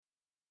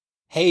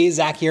Hey,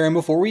 Zach here, and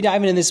before we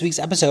dive into this week's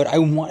episode, I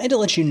wanted to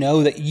let you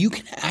know that you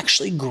can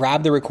actually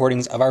grab the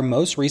recordings of our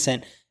most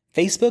recent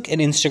Facebook and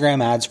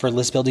Instagram ads for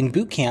List Building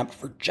Bootcamp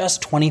for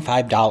just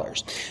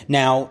 $25.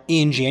 Now,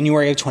 in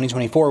January of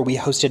 2024, we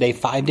hosted a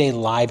 5-day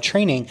live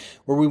training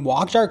where we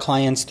walked our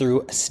clients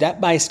through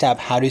step-by-step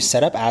how to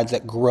set up ads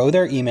that grow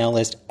their email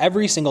list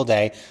every single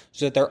day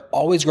so that they're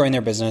always growing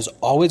their business,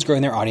 always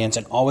growing their audience,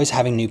 and always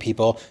having new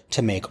people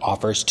to make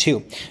offers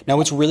to. Now,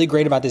 what's really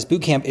great about this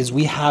bootcamp is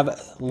we have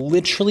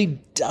literally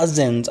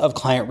dozens of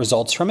client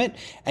results from it,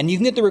 and you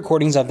can get the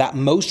recordings of that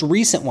most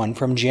recent one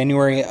from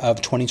January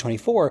of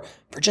 2024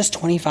 for just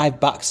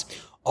 $25.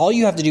 All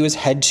you have to do is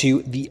head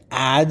to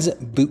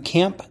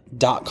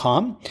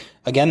theadsbootcamp.com.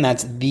 Again,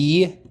 that's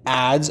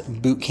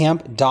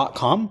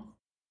theadsbootcamp.com.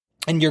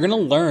 And you're going to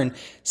learn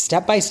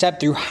step by step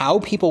through how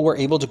people were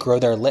able to grow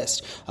their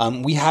list.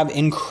 We have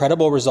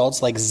incredible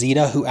results like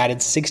Zeta, who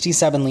added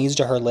 67 leads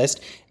to her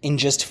list in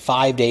just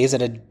 5 days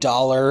at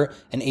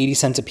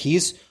 $1.80 a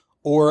piece.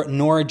 Or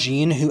Nora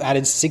Jean, who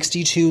added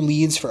 62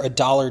 leads for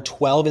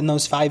 $1.12 in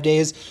those 5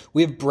 days.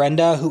 We have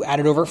Brenda, who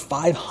added over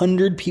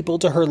 500 people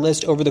to her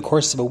list over the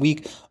course of a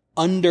week,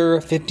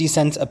 under 50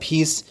 cents a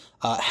piece.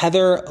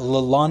 Heather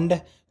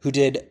Lalonde, who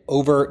did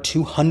over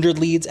 200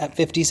 leads at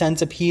 50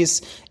 cents a piece.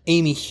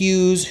 Amy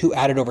Hughes, who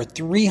added over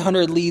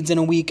 300 leads in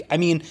a week. I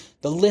mean,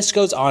 the list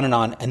goes on.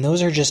 And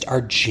those are just our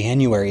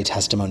January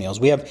testimonials.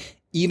 We have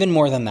even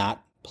more than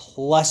that,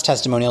 plus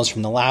testimonials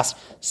from the last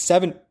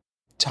 7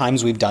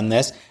 times we've done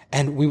this,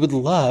 and we would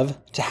love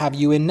to have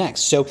you in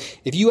next. So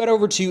if you head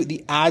over to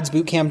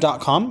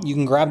theadsbootcamp.com, you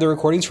can grab the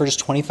recordings for just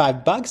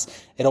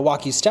 $25. It'll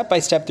walk you step by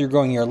step through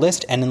growing your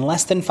list, and in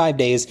less than 5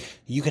 days,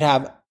 you could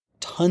have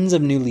tons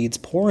of new leads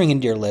pouring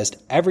into your list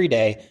every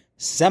day,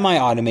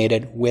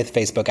 semi-automated with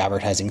Facebook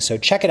advertising. So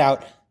check it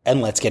out,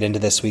 and let's get into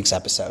this week's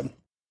episode.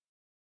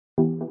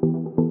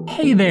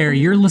 Hey there,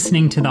 you're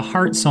listening to the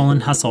Heart, Soul,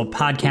 and Hustle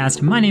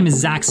podcast. My name is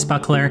Zach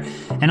Spuckler,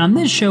 and on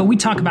this show, we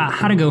talk about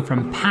how to go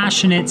from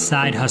passionate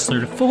side hustler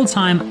to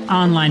full-time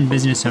online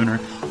business owner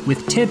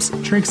with tips,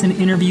 tricks, and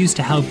interviews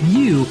to help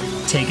you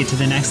take it to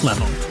the next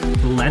level.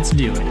 Let's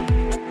do it.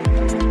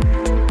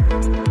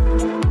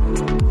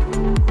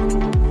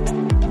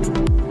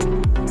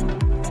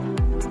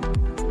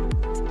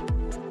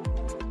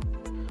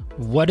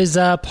 What is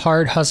up,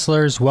 Heart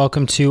Hustlers?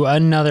 Welcome to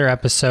another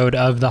episode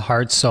of the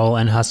Heart, Soul,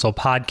 and Hustle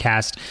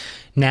podcast.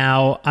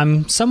 Now,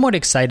 I'm somewhat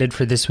excited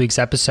for this week's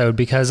episode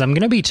because I'm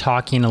going to be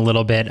talking a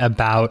little bit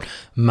about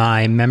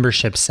my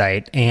membership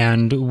site.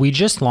 And we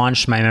just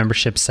launched my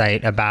membership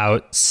site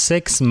about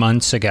 6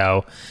 months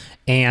ago.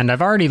 And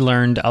I've already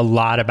learned a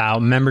lot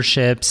about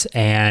memberships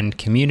and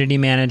community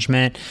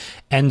management.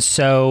 And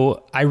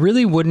so I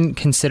really wouldn't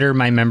consider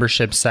my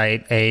membership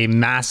site a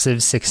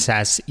massive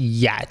success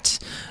yet.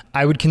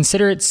 I would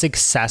consider it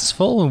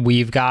successful.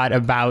 We've got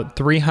about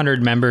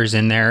 300 members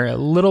in there, a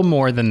little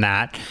more than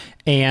that.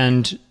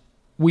 And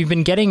we've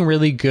been getting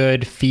really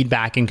good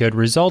feedback and good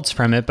results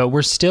from it, but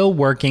we're still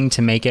working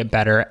to make it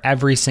better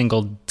every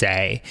single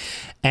day.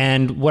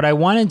 And what I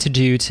wanted to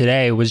do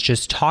today was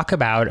just talk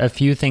about a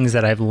few things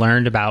that I've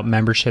learned about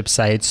membership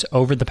sites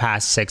over the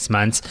past 6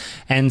 months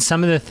and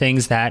some of the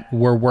things that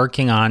we're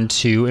working on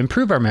to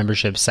improve our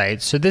membership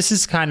site. So this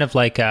is kind of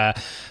like a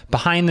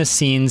behind the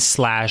scenes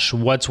 /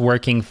 what's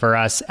working for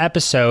us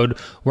episode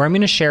where I'm going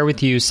to share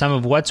with you some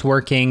of what's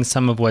working,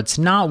 some of what's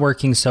not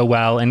working so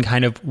well, and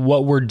kind of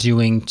what we're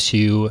doing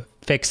to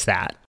fix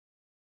that.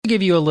 To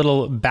give you a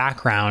little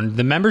background,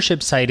 the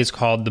membership site is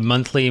called the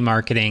Monthly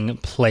Marketing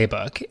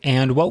Playbook.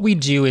 And what we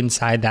do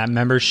inside that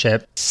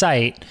membership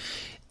site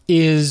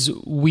is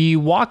we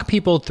walk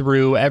people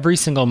through every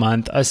single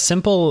month a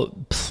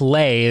simple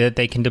play that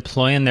they can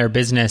deploy in their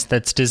business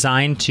that's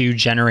designed to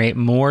generate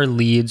more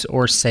leads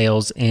or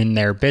sales in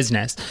their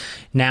business.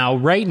 Now,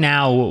 right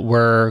now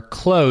we're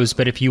closed,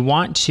 but if you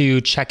want to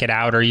check it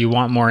out or you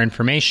want more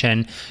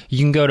information, you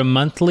can go to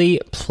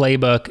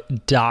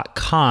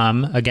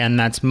monthlyplaybook.com. Again,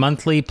 that's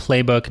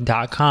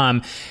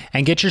monthlyplaybook.com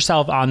and get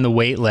yourself on the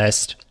wait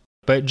list.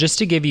 But just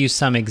to give you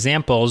some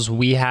examples,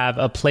 we have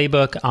a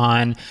playbook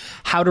on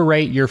how to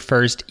write your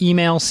first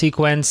email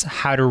sequence,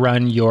 how to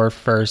run your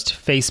first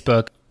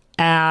Facebook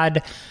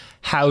ad,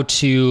 how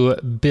to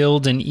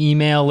build an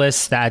email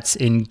list that's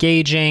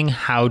engaging,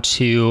 how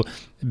to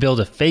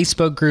build a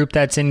Facebook group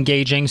that's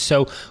engaging.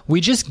 So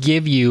we just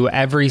give you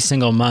every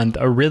single month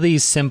a really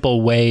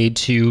simple way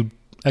to,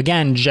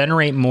 again,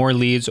 generate more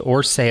leads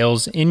or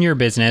sales in your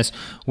business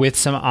with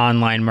some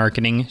online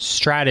marketing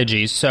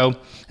strategies. So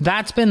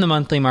that's been the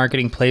Monthly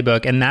Marketing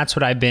Playbook, and that's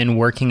what I've been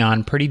working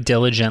on pretty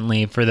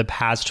diligently for the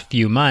past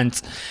few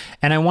months.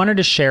 And I wanted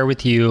to share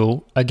with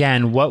you,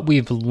 again, what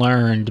we've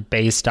learned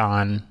based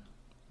on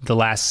the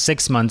last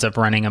 6 months of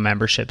running a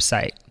membership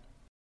site.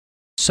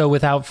 So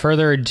without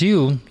further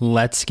ado,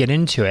 let's get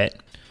into it.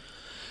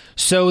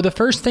 So the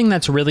first thing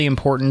that's really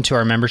important to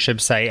our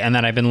membership site and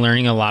that I've been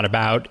learning a lot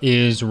about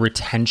is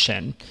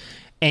retention.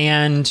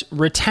 And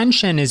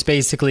retention is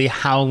basically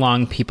how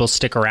long people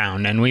stick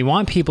around. And we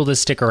want people to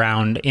stick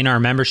around in our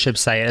membership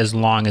site as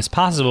long as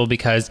possible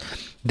because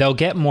they'll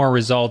get more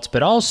results,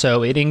 but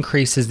also it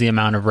increases the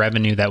amount of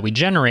revenue that we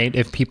generate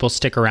if people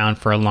stick around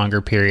for a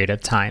longer period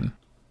of time.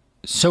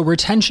 So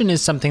retention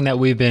is something that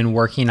we've been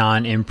working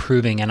on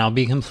improving. And I'll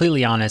be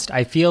completely honest,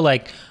 I feel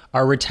like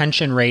our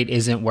retention rate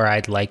isn't where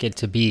I'd like it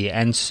to be.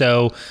 And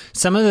so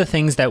some of the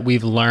things that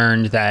we've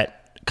learned that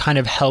kind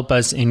of help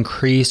us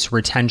increase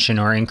retention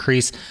or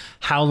increase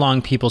how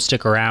long people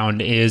stick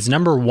around is,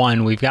 number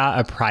one, we've got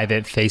a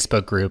private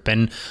Facebook group.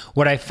 And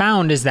what I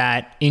found is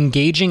that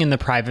engaging in the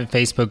private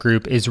Facebook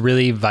group is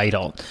really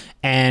vital.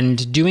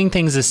 And doing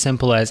things as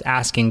simple as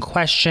asking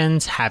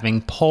questions,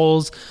 having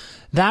polls,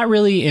 that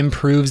really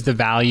improves the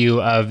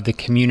value of the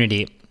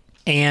community.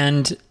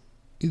 And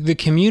the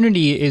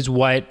community is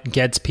what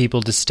gets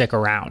people to stick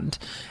around.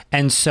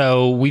 And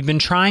so we've been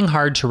trying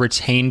hard to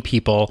retain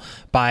people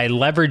by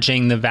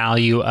leveraging the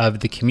value of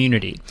the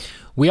community.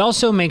 We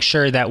also make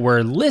sure that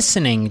we're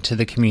listening to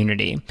the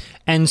community.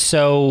 And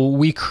so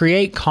we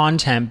create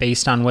content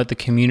based on what the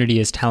community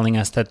is telling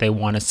us that they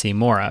want to see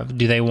more of.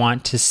 Do they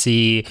want to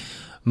see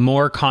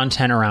more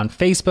content around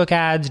Facebook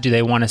ads? Do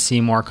they want to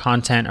see more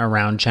content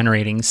around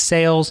generating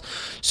sales?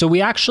 So we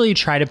actually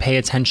try to pay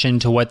attention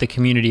to what the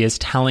community is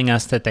telling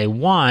us that they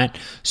want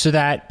so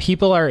that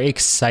people are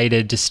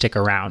excited to stick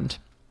around.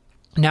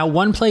 Now,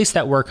 one place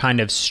that we're kind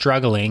of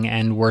struggling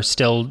and we're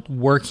still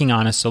working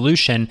on a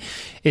solution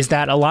is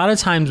that a lot of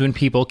times when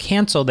people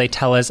cancel, they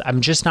tell us,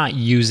 I'm just not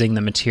using the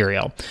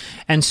material.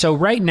 And so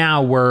right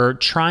now we're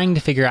trying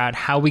to figure out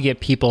how we get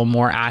people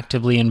more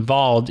actively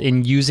involved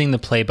in using the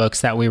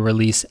playbooks that we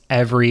release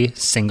every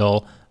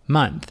single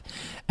month.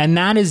 And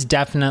that is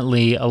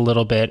definitely a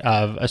little bit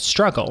of a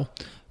struggle,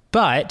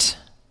 but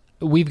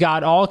we've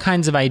got all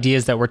kinds of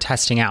ideas that we're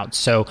testing out.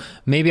 So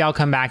maybe I'll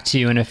come back to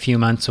you in a few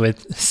months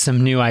with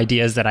some new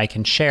ideas that I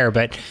can share.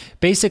 But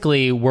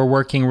basically, we're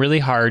working really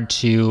hard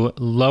to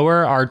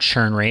lower our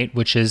churn rate,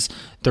 which is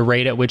the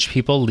rate at which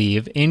people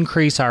leave,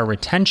 increase our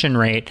retention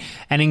rate,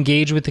 and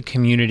engage with the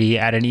community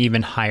at an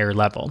even higher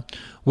level.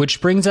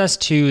 Which brings us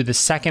to the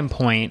second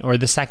point, or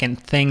the second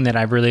thing that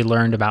I've really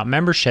learned about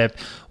membership,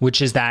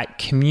 which is that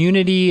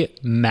community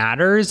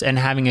matters and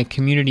having a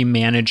community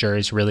manager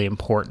is really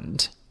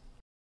important.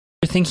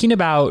 Thinking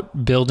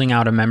about building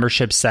out a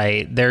membership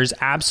site, there's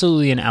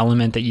absolutely an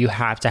element that you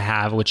have to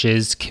have, which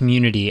is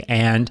community.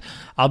 And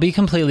I'll be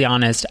completely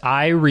honest,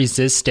 I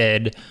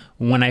resisted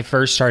when I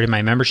first started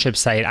my membership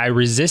site, I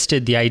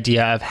resisted the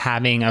idea of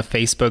having a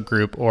Facebook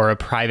group or a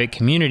private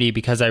community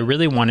because I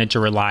really wanted to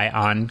rely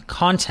on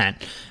content.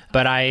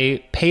 But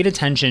I paid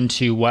attention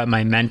to what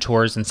my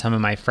mentors and some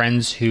of my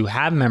friends who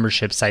have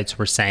membership sites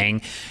were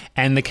saying.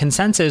 And the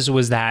consensus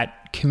was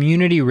that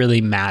community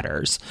really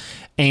matters.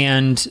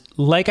 And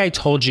like I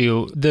told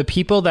you, the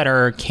people that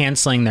are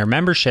canceling their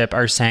membership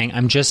are saying,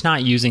 I'm just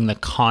not using the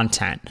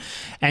content.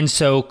 And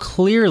so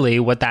clearly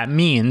what that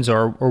means,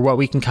 or what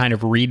we can kind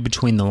of read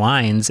between the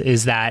lines,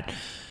 is that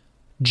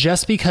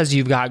just because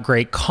you've got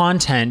great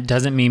content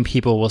doesn't mean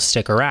people will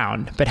stick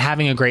around, but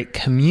having a great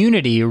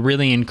community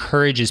really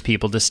encourages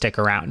people to stick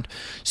around.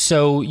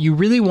 So you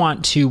really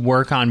want to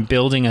work on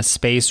building a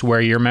space where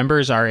your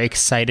members are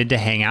excited to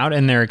hang out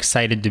and they're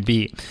excited to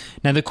be.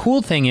 Now, the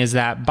cool thing is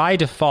that by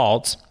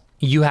default,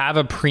 you have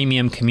a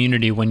premium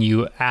community when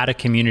you add a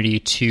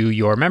community to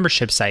your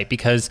membership site,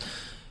 because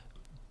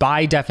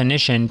by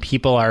definition,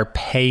 people are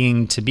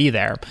paying to be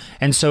there.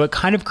 And so it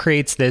kind of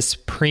creates this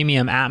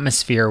premium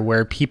atmosphere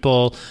where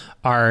people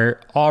are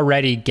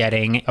already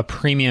getting a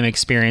premium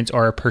experience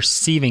or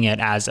perceiving it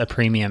as a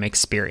premium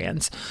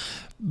experience.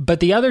 But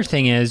the other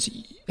thing is,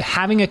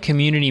 having a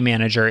community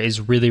manager is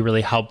really,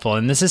 really helpful.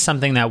 And this is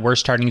something that we're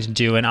starting to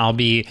do, and I'll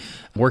be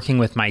working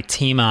with my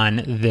team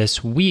on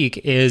this week,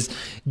 is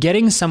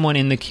getting someone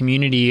in the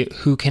community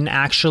who can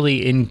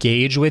actually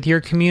engage with your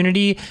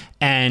community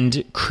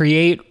and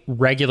create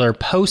regular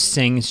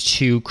postings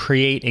to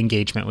create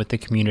engagement with the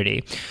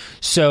community.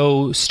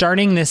 So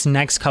starting this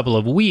next couple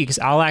of weeks,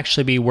 I'll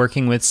actually be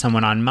working with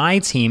someone on my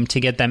team to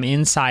get them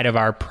inside of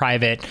our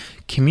private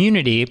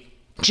community,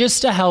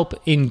 just to help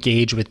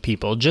engage with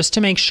people, just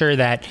to make sure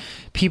that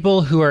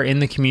people who are in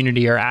the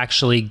community are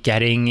actually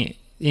getting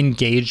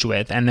engaged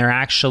with, and they're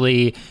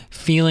actually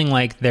feeling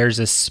like there's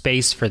a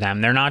space for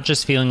them. They're not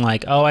just feeling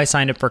like, oh, I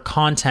signed up for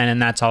content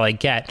and that's all I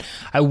get.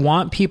 I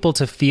want people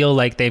to feel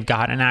like they've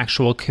got an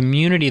actual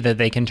community that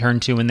they can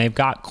turn to when they've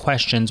got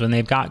questions, when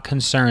they've got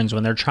concerns,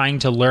 when they're trying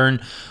to learn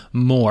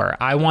more.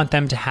 I want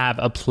them to have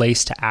a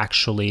place to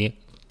actually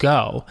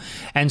go.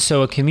 And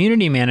so a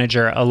community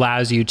manager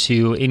allows you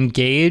to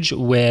engage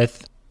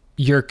with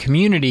your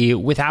community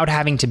without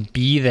having to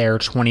be there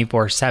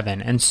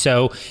 24/7. And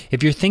so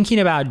if you're thinking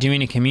about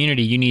doing a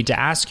community, you need to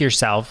ask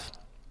yourself,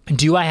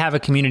 do I have a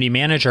community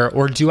manager,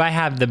 or do I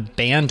have the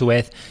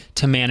bandwidth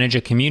to manage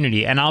a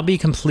community. And I'll be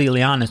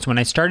completely honest, when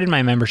I started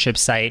my membership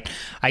site,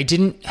 I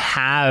didn't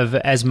have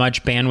as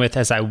much bandwidth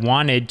as I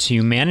wanted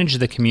to manage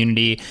the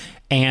community.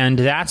 And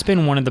that's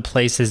been one of the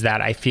places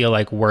that I feel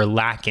like we're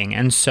lacking.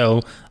 And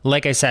so,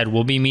 like I said,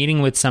 we'll be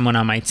meeting with someone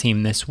on my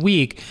team this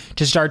week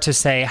to start to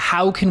say,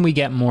 how can we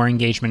get more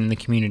engagement in the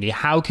community?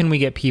 How can we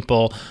get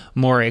people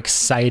more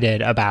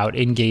excited about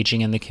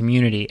engaging in the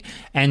community?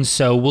 And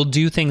so we'll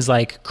do things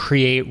like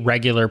create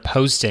regular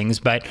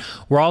postings, but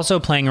we're also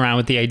playing around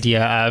with the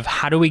idea of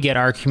how do we get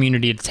our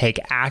community to take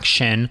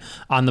action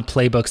on the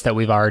playbooks that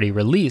we've already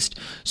released?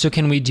 So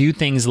can we do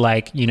things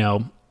like,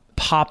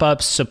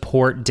 pop-up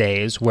support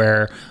days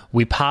where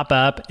we pop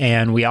up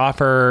and we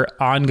offer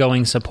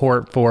ongoing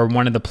support for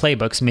one of the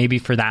playbooks, maybe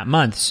for that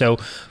month. So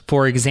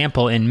for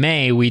example, in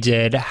May, we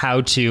did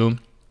how to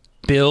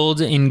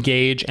build,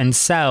 engage, and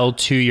sell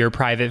to your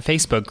private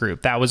Facebook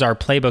group. That was our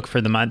playbook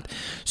for the month.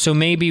 So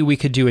maybe we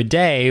could do a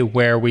day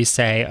where we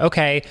say,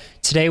 okay,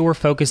 today we're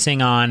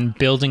focusing on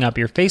building up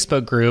your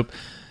Facebook group.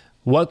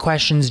 What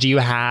questions do you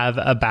have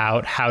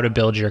about how to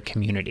build your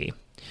community?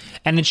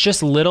 And it's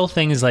just little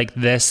things like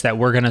this that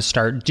we're going to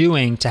start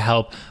doing to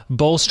help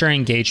bolster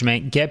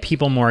engagement, get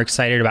people more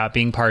excited about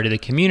being part of the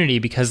community.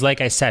 Because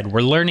like I said, we're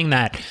learning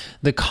that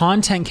the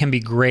content can be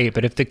great,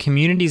 but if the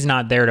community's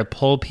not there to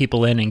pull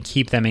people in and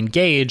keep them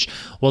engaged,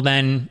 well,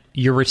 then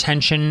your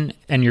retention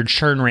and your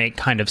churn rate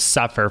kind of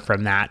suffer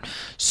from that.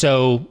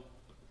 So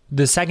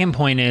the second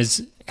point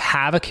is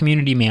have a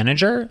community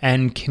manager,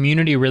 and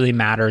community really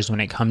matters when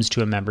it comes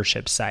to a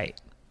membership site.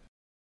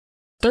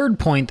 Third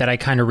point that I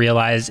kind of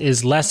realized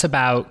is less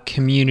about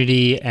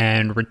community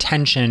and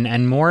retention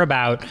and more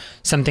about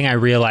something I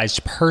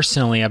realized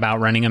personally about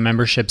running a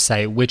membership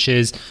site, which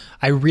is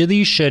I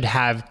really should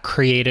have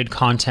created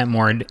content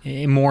more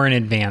in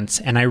advance.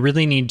 And I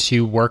really need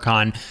to work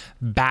on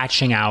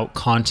batching out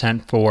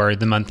content for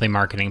the monthly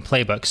marketing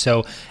playbook.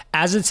 So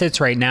as it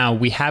sits right now,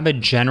 we have a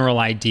general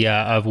idea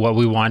of what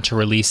we want to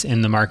release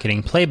in the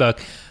marketing playbook,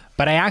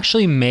 but I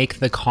actually make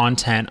the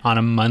content on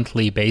a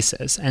monthly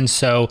basis. And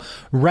so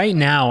right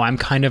now I'm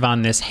kind of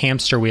on this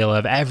hamster wheel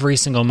of every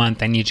single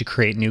month I need to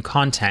create new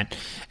content.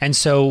 And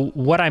so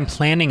what I'm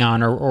planning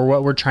on or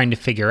what we're trying to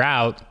figure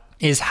out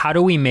is how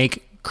do we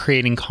make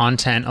creating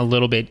content a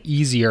little bit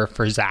easier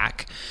for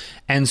Zach?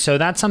 And so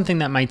that's something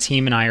that my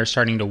team and I are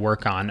starting to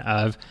work on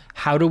of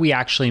how do we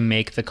actually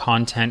make the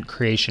content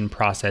creation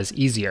process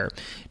easier?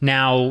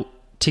 Now,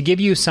 to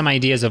give you some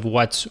ideas of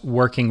what's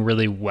working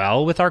really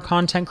well with our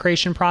content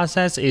creation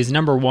process is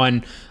number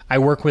one, I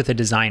work with a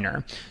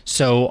designer.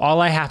 So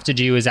all I have to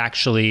do is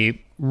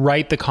actually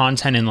write the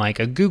content in like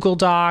a Google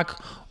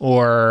Doc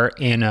or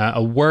in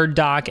a Word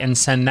doc and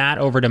send that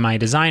over to my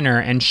designer,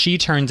 and she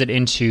turns it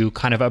into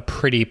kind of a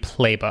pretty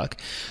playbook.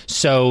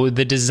 So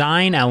the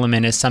design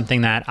element is something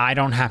that I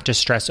don't have to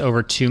stress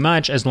over too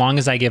much as long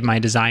as I give my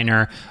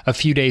designer a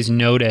few days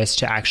notice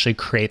to actually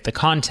create the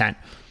content.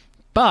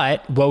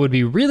 But what would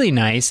be really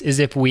nice is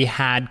if we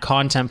had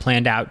content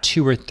planned out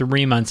 2 or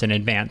 3 months in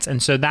advance.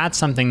 And so that's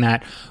something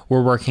that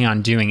we're working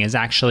on doing is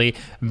actually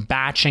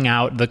batching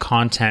out the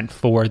content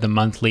for the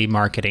monthly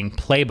marketing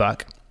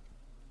playbook.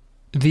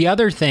 The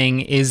other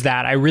thing is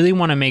that I really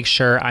want to make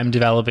sure I'm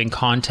developing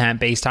content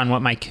based on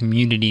what my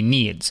community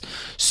needs.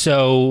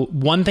 So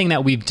one thing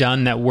that we've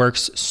done that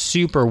works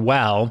super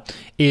well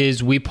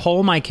is we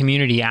poll my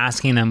community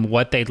asking them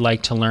what they'd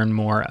like to learn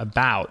more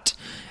about.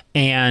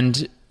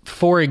 And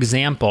for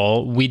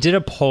example, we did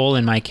a poll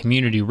in my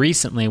community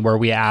recently where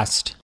we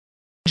asked,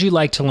 what would you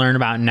like to learn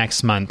about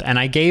next month? And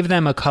I gave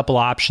them a couple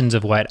options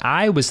of what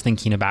I was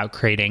thinking about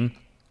creating,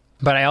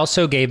 but I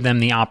also gave them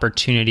the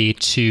opportunity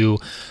to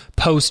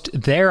post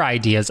their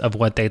ideas of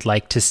what they'd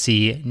like to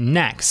see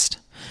next.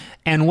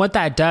 And what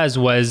that does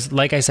was,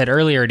 like I said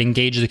earlier, it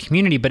engaged the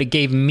community, but it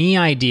gave me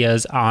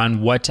ideas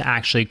on what to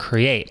actually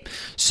create.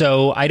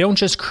 So I don't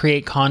just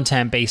create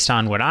content based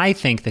on what I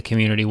think the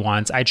community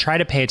wants. I try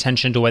to pay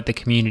attention to what the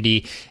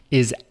community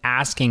is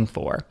asking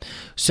for.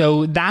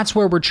 So that's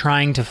where we're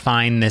trying to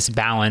find this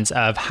balance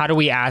of how do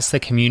we ask the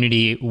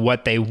community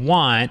what they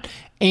want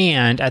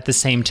and at the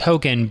same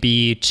token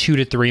be 2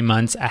 to 3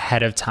 months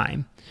ahead of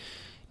time.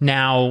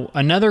 Now,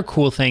 another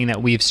cool thing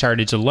that we've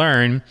started to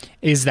learn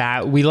is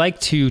that we like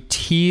to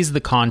tease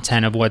the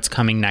content of what's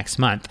coming next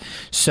month.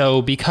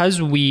 So because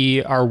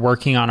we are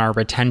working on our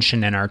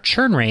retention and our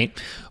churn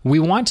rate, we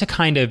want to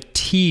kind of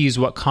tease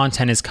what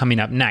content is coming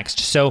up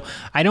next. So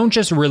I don't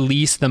just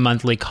release the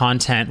monthly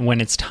content when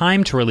it's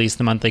time to release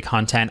the monthly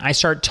content. I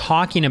start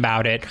talking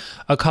about it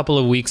a couple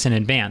of weeks in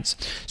advance.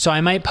 So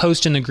I might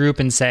post in the group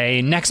and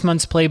say, next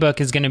month's playbook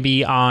is going to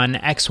be on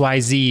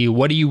XYZ.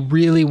 What do you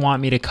really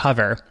want me to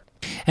cover?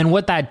 And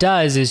what that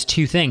does is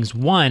 2 things.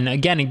 One,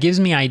 again, it gives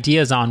me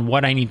ideas on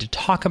what I need to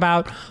talk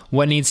about,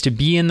 what needs to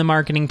be in the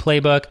marketing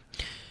playbook,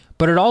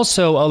 but it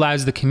also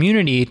allows the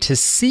community to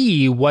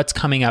see what's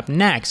coming up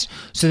next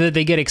so that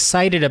they get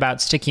excited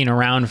about sticking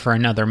around for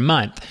another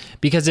month.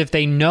 Because if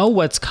they know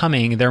what's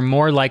coming, they're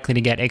more likely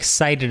to get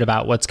excited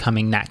about what's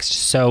coming next.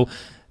 So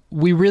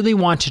we really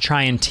want to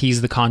try and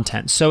tease the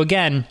content. So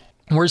again,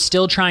 we're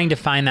still trying to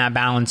find that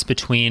balance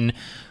between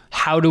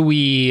how do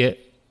we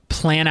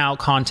plan out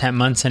content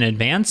months in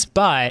advance,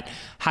 but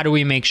how do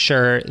we make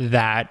sure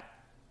that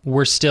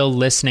we're still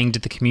listening to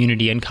the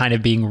community and kind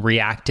of being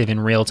reactive in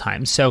real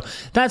time. So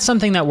that's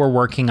something that we're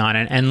working on.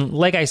 And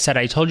like I said,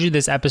 I told you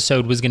this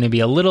episode was going to be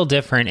a little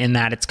different in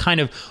that it's kind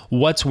of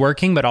what's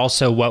working, but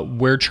also what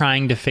we're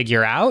trying to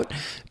figure out,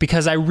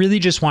 because I really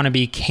just want to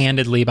be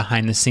candidly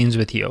behind the scenes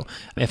with you.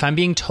 If I'm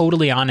being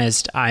totally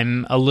honest,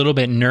 I'm a little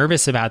bit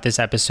nervous about this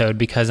episode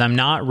because I'm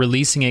not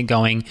releasing it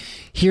going,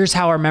 here's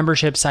how our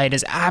membership site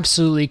is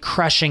absolutely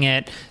crushing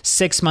it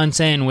 6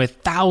 months in with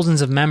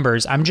thousands of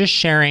members. I'm just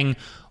sharing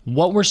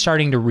what we're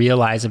starting to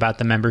realize about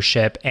the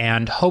membership.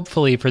 And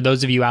hopefully for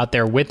those of you out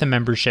there with a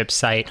membership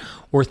site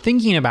or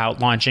thinking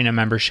about launching a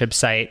membership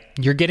site,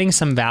 you're getting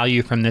some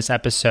value from this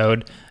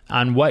episode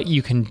on what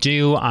you can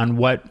do, on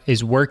what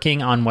is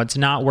working, on what's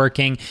not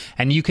working,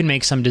 and you can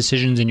make some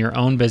decisions in your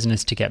own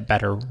business to get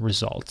better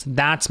results.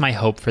 That's my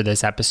hope for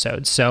this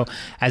episode. So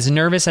as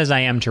nervous as I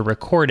am to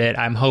record it,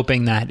 I'm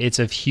hoping that it's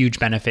of huge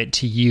benefit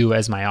to you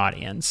as my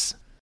audience.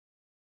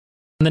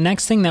 The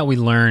next thing that we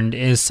learned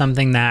is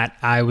something that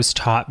I was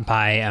taught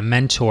by a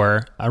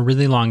mentor a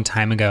really long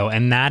time ago,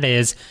 and that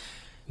is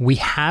we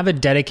have a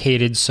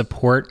dedicated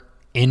support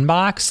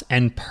inbox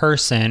and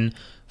person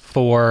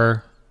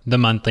for the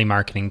monthly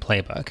marketing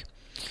playbook.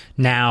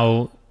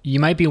 Now, you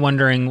might be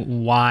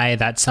wondering why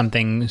that's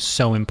something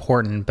so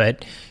important,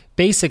 but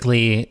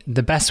basically,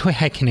 the best way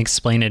I can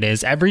explain it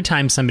is every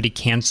time somebody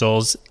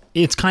cancels,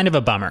 it's kind of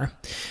a bummer.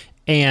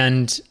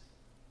 And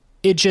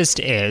it just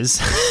is.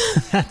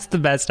 That's the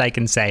best I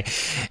can say.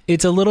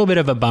 It's a little bit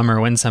of a bummer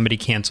when somebody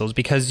cancels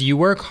because you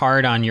work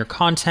hard on your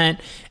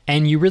content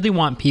and you really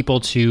want people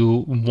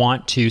to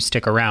want to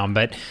stick around.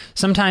 But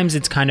sometimes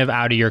it's kind of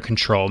out of your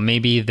control.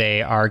 Maybe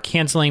they are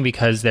canceling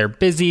because they're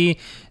busy.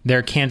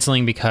 They're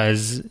canceling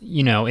because,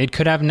 it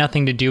could have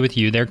nothing to do with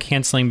you. They're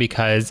canceling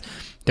because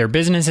their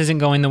business isn't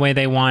going the way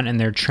they want and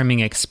they're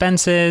trimming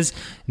expenses.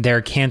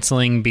 They're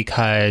canceling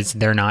because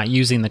they're not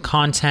using the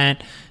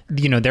content.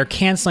 They're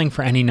canceling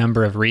for any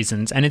number of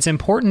reasons. And it's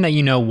important that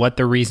you know what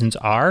the reasons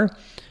are,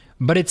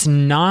 but it's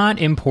not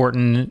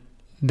important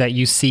that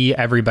you see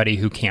everybody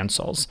who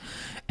cancels.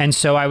 And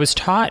so I was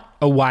taught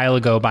a while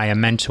ago by a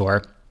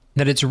mentor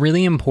that it's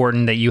really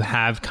important that you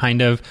have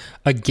kind of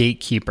a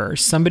gatekeeper,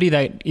 somebody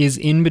that is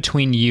in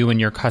between you and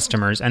your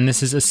customers. And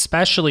this is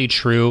especially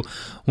true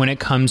when it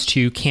comes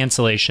to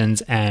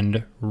cancellations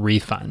and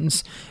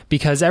refunds,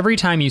 because every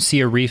time you see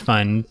a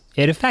refund,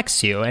 it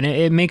affects you and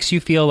it makes you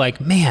feel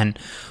like, man,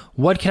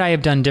 what could I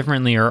have done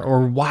differently?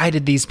 Or why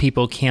did these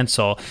people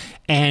cancel?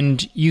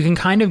 And you can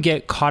kind of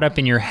get caught up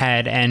in your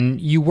head and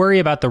you worry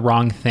about the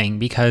wrong thing,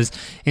 because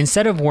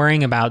instead of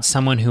worrying about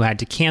someone who had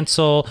to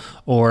cancel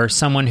or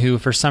someone who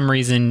for some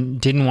reason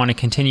didn't want to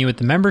continue with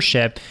the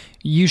membership,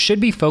 you should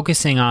be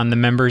focusing on the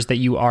members that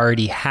you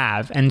already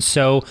have. And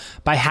so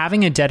by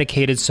having a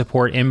dedicated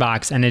support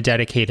inbox and a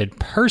dedicated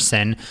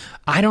person,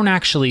 I don't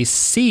actually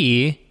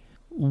see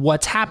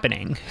what's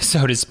happening,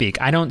 so to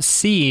speak. I don't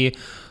see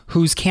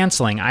who's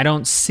canceling. I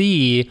don't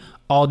see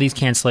all these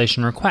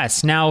cancellation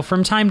requests. Now,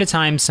 from time to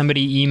time,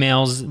 somebody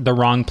emails the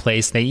wrong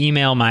place. They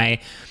email my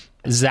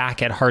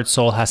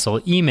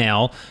Zach@HeartSoulHustle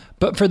email.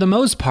 But for the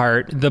most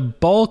part, the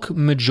bulk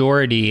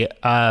majority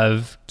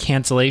of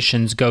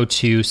cancellations go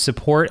to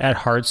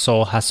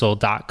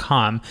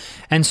support@heartsoulhustle.com.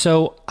 And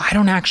so I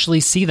don't actually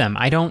see them.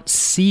 I don't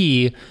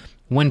see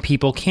when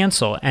people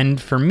cancel. And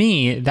for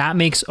me, that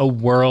makes a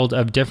world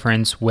of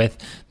difference with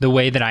the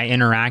way that I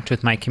interact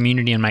with my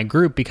community and my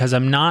group, because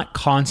I'm not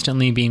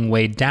constantly being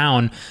weighed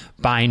down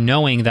by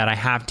knowing that I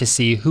have to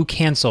see who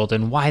canceled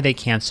and why they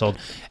canceled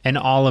and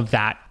all of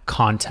that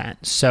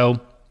content.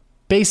 So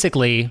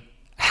basically,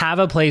 have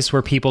a place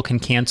where people can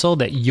cancel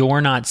that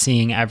you're not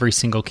seeing every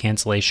single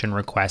cancellation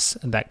request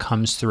that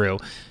comes through.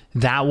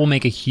 That will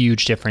make a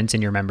huge difference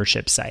in your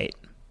membership site.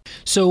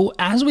 So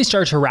as we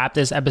start to wrap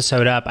this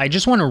episode up, I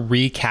just want to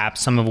recap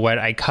some of what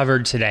I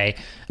covered today.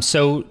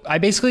 So I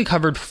basically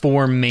covered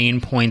 4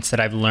 main points that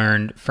I've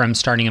learned from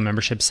starting a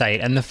membership site.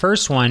 And the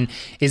first one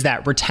is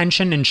that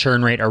retention and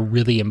churn rate are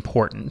really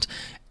important.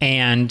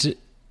 And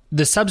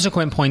the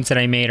subsequent points that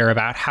I made are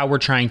about how we're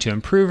trying to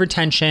improve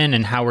retention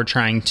and how we're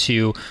trying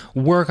to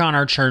work on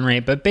our churn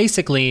rate. But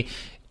basically,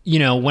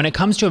 when it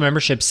comes to a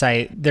membership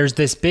site, there's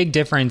this big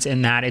difference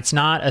in that it's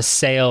not a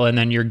sale and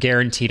then you're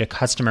guaranteed a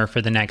customer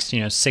for the next,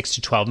 6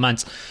 to 12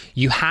 months.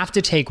 You have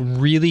to take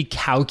really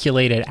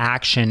calculated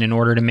action in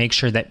order to make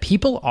sure that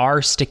people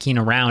are sticking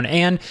around,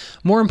 and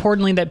more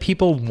importantly, that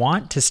people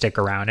want to stick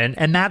around.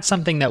 And that's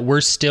something that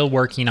we're still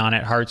working on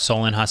at Heart,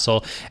 Soul, and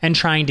Hustle and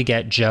trying to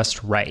get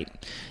just right.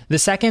 The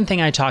second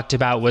thing I talked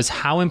about was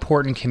how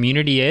important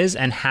community is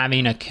and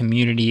having a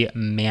community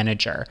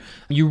manager.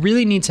 You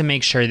really need to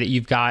make sure that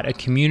you've got a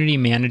community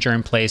manager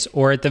in place,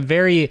 or at the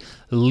very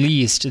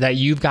least that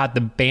you've got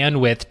the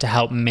bandwidth to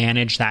help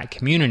manage that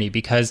community,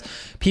 because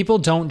people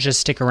don't just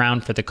stick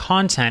around for the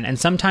content, and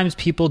sometimes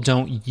people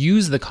don't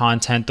use the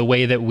content the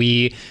way that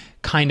we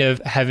kind of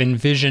have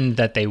envisioned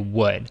that they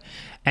would.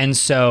 And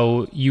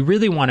so you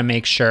really want to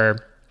make sure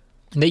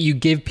that you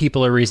give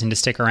people a reason to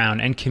stick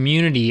around, and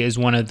community is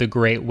one of the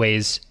great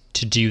ways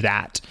to do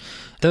that.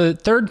 The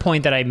third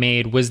point that I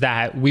made was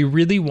that we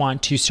really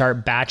want to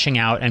start batching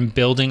out and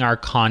building our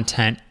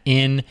content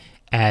in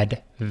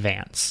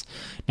advance.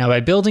 Now,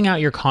 by building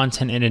out your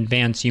content in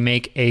advance, you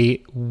make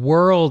a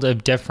world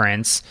of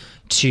difference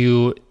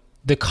to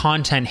the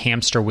content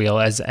hamster wheel,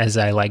 as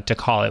I like to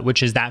call it,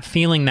 which is that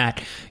feeling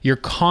that you're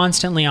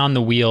constantly on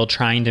the wheel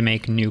trying to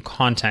make new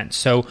content.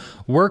 So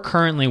we're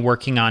currently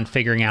working on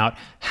figuring out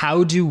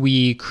how do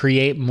we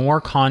create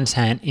more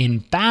content in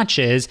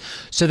batches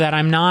so that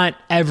I'm not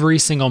every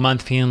single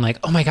month feeling like,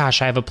 oh my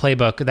gosh, I have a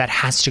playbook that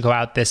has to go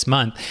out this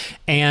month.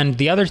 And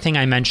the other thing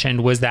I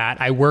mentioned was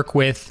that I work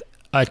with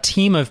a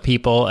team of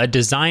people, a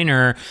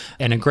designer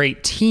and a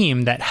great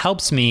team that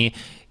helps me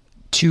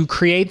to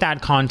create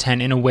that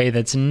content in a way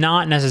that's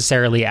not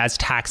necessarily as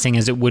taxing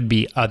as it would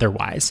be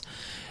otherwise.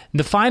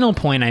 The final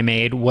point I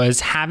made was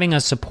having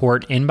a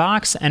support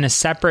inbox and a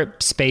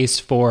separate space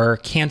for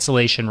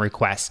cancellation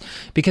requests,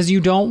 because you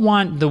don't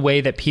want the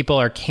way that people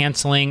are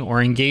canceling or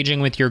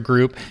engaging with your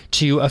group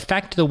to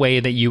affect the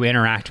way that you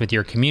interact with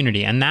your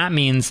community. And that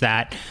means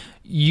that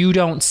you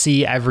don't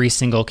see every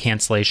single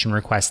cancellation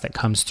request that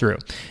comes through.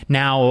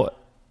 Now,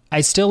 I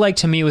still like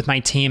to meet with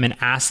my team and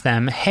ask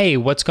them, hey,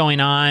 what's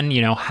going on?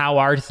 How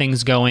are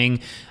things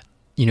going?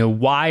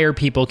 Why are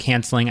people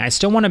canceling? I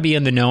still want to be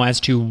in the know as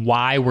to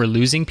why we're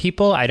losing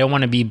people. I don't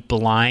want to be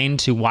blind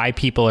to why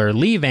people are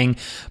leaving,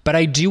 but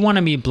I do want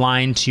to be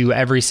blind to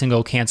every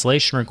single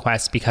cancellation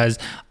request, because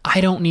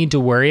I don't need to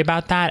worry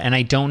about that, and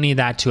I don't need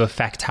that to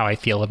affect how I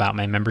feel about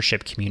my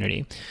membership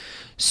community.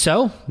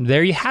 So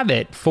there you have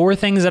it. 4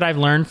 things that I've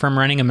learned from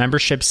running a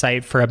membership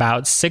site for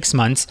about 6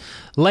 months.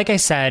 Like I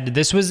said,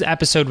 this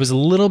episode was a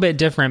little bit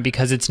different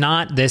because it's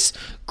not this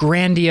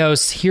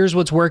grandiose, here's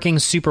what's working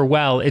super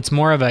well. It's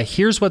more of a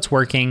here's what's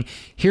working,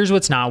 here's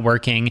what's not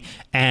working,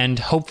 and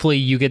hopefully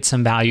you get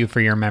some value for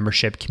your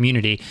membership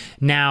community.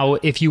 Now,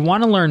 if you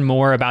want to learn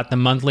more about the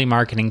Monthly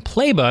Marketing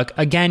Playbook,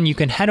 again, you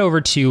can head over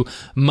to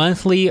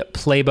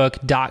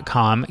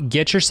monthlyplaybook.com,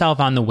 get yourself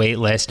on the wait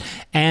list,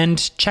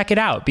 and check it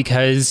out,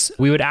 because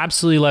we would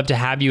absolutely love to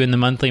have you in the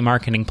Monthly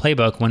Marketing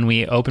Playbook when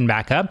we open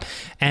back up.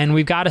 And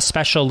we've got a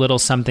special little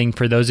something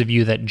for those of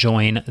you that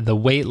join the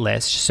wait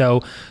list.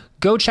 So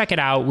go check it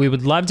out. We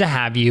would love to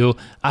have you.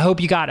 I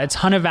hope you got a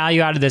ton of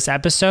value out of this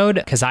episode,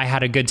 because I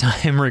had a good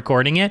time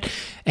recording it.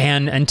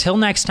 And until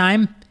next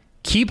time,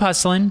 keep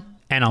hustling,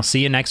 and I'll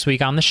see you next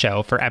week on the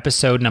show for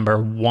episode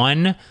number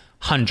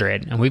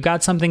 100. And we've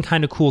got something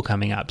kind of cool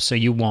coming up, so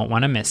you won't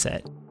want to miss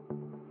it.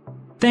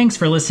 Thanks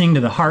for listening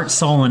to the Heart,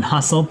 Soul, and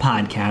Hustle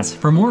podcast.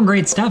 For more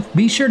great stuff,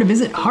 be sure to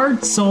visit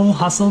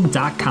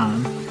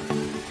heartsoulhustle.com.